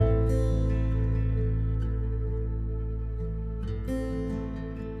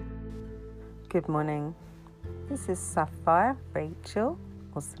Good morning. This is Sapphire Rachel,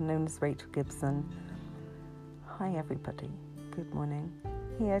 also known as Rachel Gibson. Hi everybody. Good morning.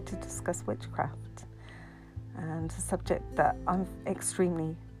 Here to discuss witchcraft, and a subject that I'm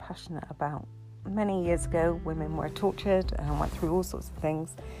extremely passionate about. Many years ago, women were tortured and went through all sorts of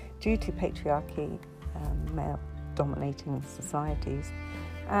things due to patriarchy, male-dominating societies.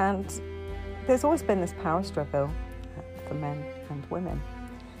 And there's always been this power struggle for men and women.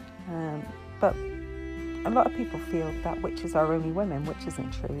 But a lot of people feel that witches are only women, which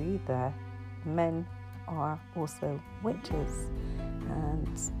isn't true either. Men are also witches,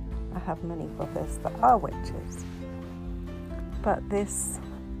 and I have many brothers that are witches. But this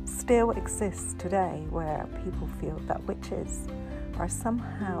still exists today, where people feel that witches are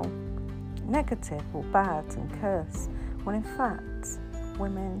somehow negative or bad and cursed, when in fact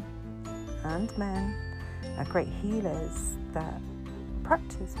women and men are great healers that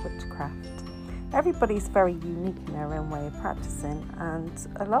practice witchcraft. Everybody's very unique in their own way of practicing, and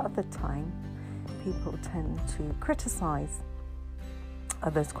a lot of the time people tend to criticize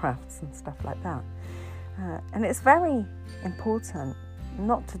others' crafts and stuff like that. And it's very important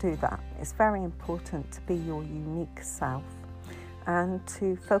not to do that. It's very important to be your unique self and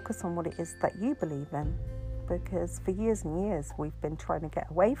to focus on what it is that you believe in, because for years and years we've been trying to get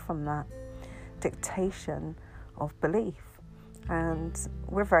away from that dictation of belief. And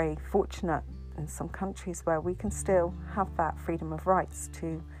we're very fortunate in some countries where we can still have that freedom of rights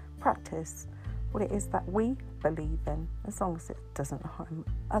to practice what it is that we believe in, as long as it doesn't harm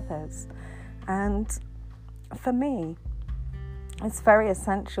others. And for me, it's very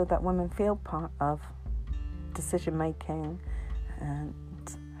essential that women feel part of decision making and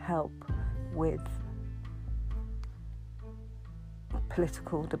help with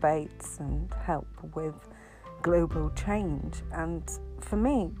political debates and help with global change. And for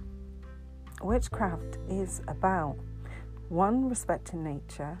me, witchcraft is about 1, respecting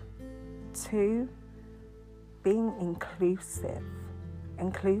nature, 2, being inclusive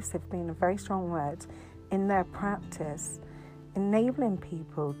being a very strong word in their practice, enabling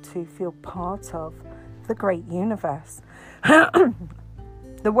people to feel part of the great universe.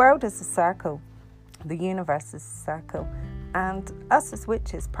 The world is a circle, the universe is a circle, and us as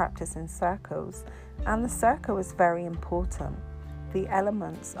witches practice in circles, and the circle is very important. The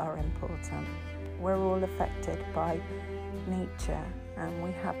elements are important. We're all affected by nature, and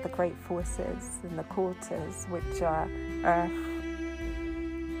we have the great forces in the quarters, which are earth,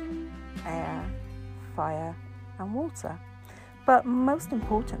 air, fire, and water. But most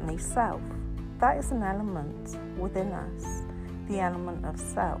importantly, self. That is an element within us, the element of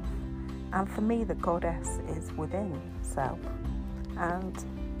self. And for me, the goddess is within self. And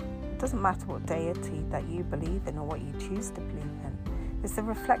it doesn't matter what deity that you believe in or what you choose to believe in. It's the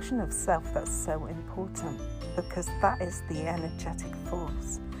reflection of self that's so important, because that is the energetic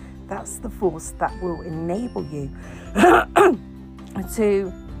force. That's the force that will enable you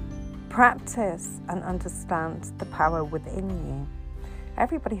to practice and understand the power within you.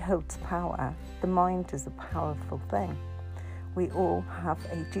 Everybody holds power. The mind is a powerful thing. We all have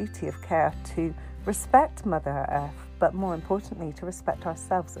a duty of care to respect Mother Earth, but more importantly, to respect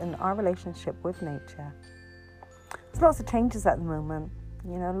ourselves and our relationship with nature. There's lots of changes at the moment,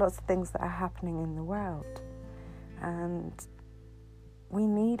 lots of things that are happening in the world. And we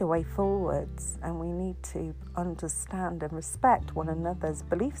need a way forwards, and we need to understand and respect one another's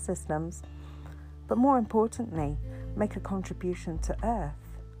belief systems, but more importantly, make a contribution to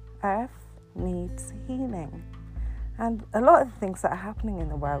Earth. Earth needs healing. And a lot of the things that are happening in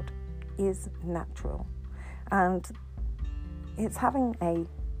the world is natural. And it's having a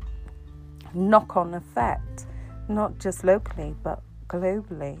knock-on effect, not just locally, but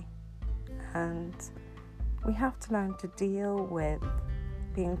globally. And we have to learn to deal with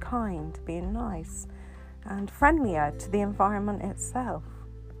being kind, being nice, and friendlier to the environment itself.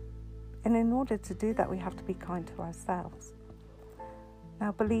 And in order to do that, we have to be kind to ourselves.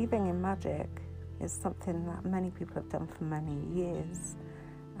 Now, believing in magic is something that many people have done for many years,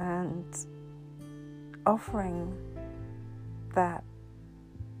 and offering that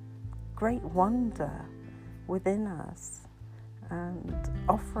great wonder within us and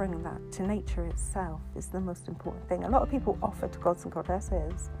offering that to nature itself is the most important thing. A lot of people offer to gods and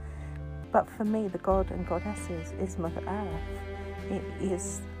goddesses, but for me, the god and goddesses is Mother Earth. It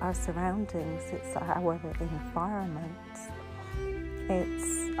is our surroundings, it's our environment,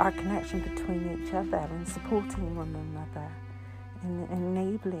 it's our connection between each other and supporting one another and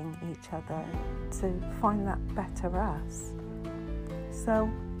enabling each other to find that better us. So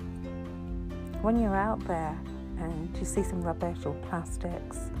when you're out there and you see some rubbish or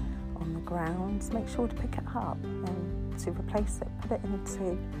plastics on the ground, make sure to pick it up and to replace it, put it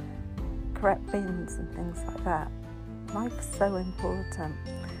into correct bins and things like that. Life is so important.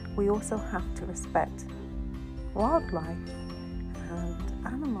 We also have to respect wildlife and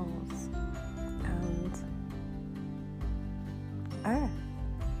animals and earth.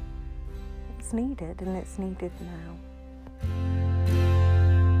 It's needed, and it's needed now.